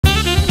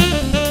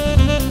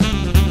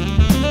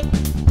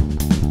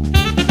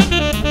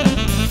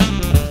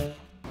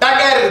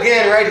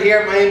right here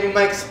at Miami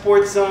Mike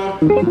Sports Zone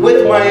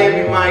with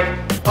Miami Mike.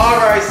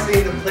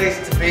 R.I.C. the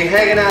place to be,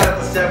 hanging out at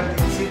the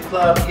 72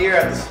 Club here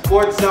at the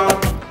Sports Zone,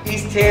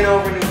 East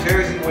Hanover, New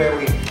Jersey, where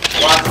we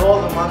watch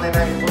all the Monday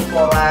Night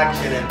Football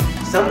action.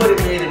 And somebody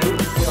made an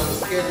oopsie on the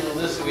schedule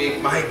this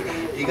week, Mike.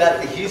 You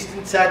got the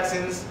Houston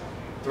Texans,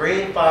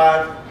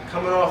 3-5,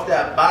 coming off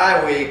that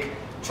bye week,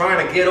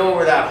 trying to get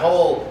over that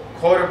whole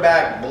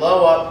quarterback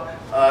blow-up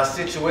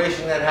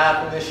situation that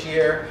happened this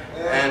year.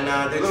 Yeah,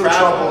 and they're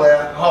trouble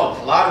there. Oh,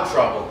 a lot of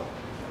trouble.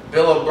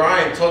 Bill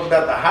O'Brien talked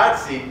about the hot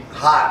seat.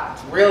 Hot.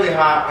 It's really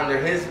hot under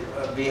his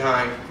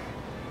behind.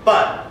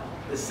 But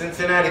the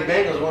Cincinnati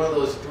Bengals, one of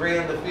those 3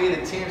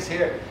 undefeated teams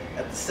here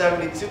at the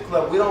 72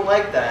 Club, we don't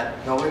like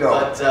that. No, we don't.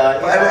 But,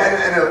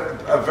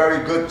 and a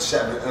very good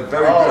good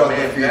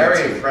undefeated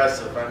very team.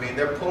 impressive. I mean,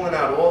 they're pulling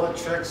out all the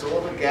tricks,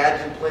 all the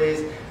gadget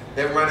plays.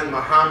 They're running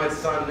Mohamed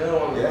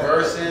Sanu on the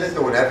verses. They're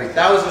doing everything.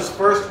 That was his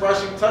first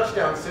rushing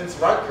touchdown since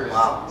Rutgers.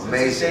 Wow, since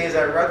amazing. his days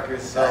at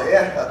Rutgers. So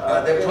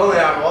they're Yeah. pulling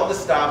out all the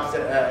stops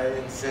in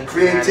Cincinnati.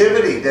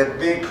 Creativity. They're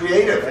being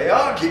creative. They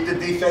are. Keep the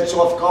defense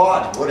off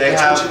guard.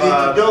 That's what you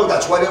need to do.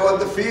 That's why they're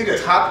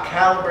undefeated. Top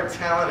caliber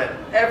talent at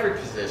every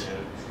position.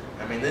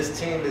 I mean, this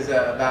team is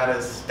about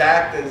as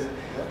stacked as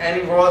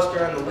any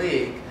roster in the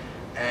league.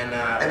 And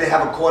they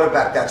have a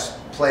quarterback that's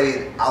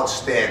played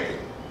outstanding.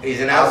 He's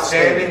an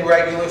outstanding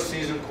regular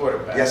season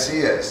quarterback. Yes, he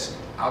is.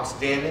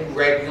 Outstanding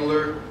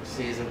regular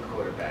season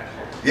quarterback.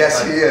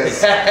 Yes, he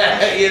is.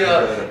 You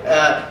know,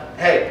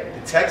 hey,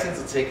 the Texans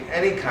will take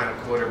any kind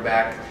of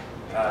quarterback.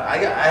 I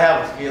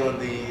have a feeling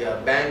the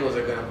Bengals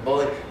are going to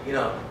bully. You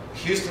know,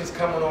 Houston's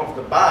coming off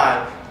the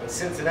bye, but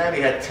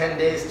Cincinnati had 10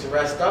 days to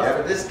rest up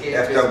for this game.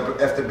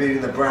 After beating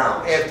the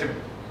Browns. After,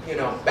 you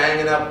know,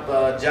 banging up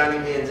Johnny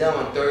Manziel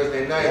on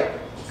Thursday night,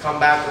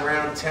 come back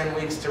around 10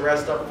 weeks to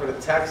rest up for the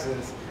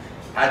Texans.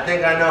 I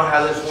think I know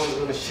how this one's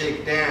going to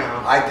shake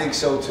down. I think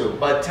so too.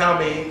 But tell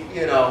me,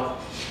 you know,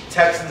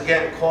 Texans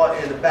getting caught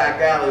in the back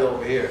alley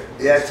over here.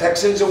 Yeah,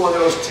 Texans are one of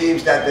those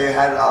teams that they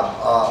had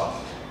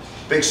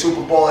big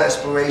Super Bowl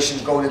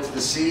aspirations going into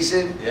the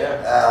season.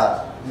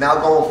 Yeah. Now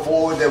going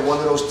forward, they're one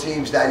of those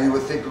teams that you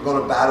would think are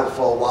going to battle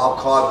for a wild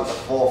card with the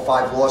 4 or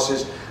 5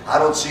 losses. I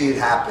don't see it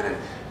happening.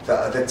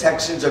 The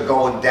Texans are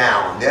going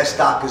down. Their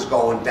stock is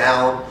going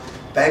down.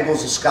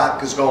 Bengals'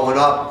 stock is going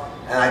up.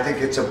 And I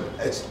think it's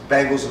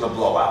Bengals in the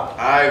blowout.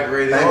 I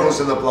agree. Bengals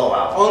in the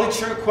blowout. Only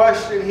true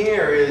question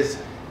here is,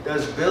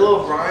 does Bill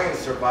O'Brien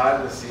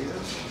survive the season?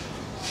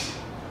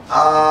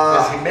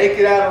 Does he make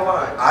it out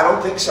alive? I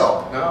don't think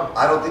so. No.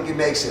 I don't think he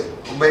makes it.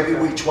 Maybe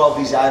week 12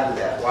 he's out of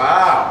there.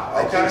 Wow.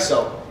 I think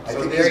so. I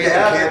think he's getting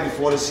canned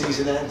before the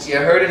season ends. You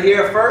heard it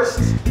here first.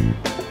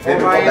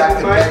 Maybe go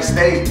back to Penn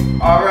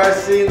State.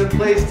 R.I.C. the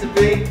place to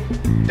be.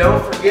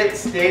 Don't forget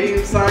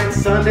stadium sign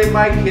Sunday,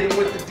 Mike. Hit him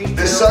with the details.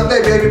 This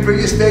Sunday, baby, bring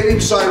your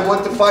stadium sign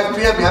 1 to 5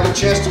 p.m. You have a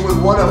chance to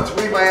win 1 of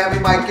 3 Miami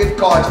Mike gift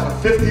cards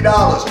for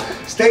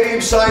 $50.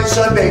 Stadium sign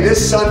Sunday,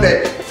 this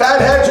Sunday.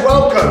 Fatheads,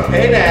 welcome.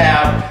 Hey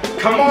now,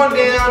 come on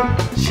down,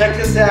 check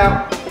us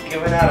out.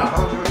 Giving out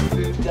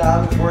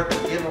 $150 worth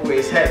of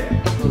giveaways. Hey,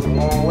 it goes a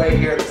long way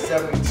here at the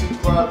 72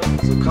 Club.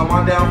 So come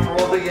on down for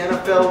all the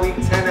NFL Week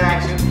 10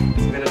 action.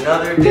 It's been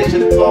another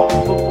edition of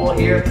Talking Football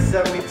here at the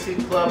 72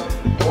 Club.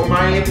 Or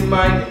Miami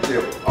Mike,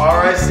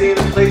 R.I.C.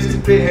 the place to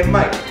be. Hey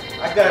Mike,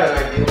 I got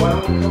an idea. Why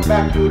don't we come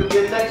back to it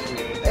again next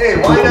week?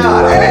 Hey, why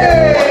not?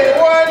 Hey,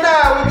 why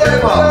not? We got a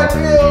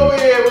good idea over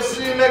here. We'll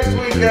see you next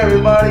week,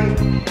 everybody.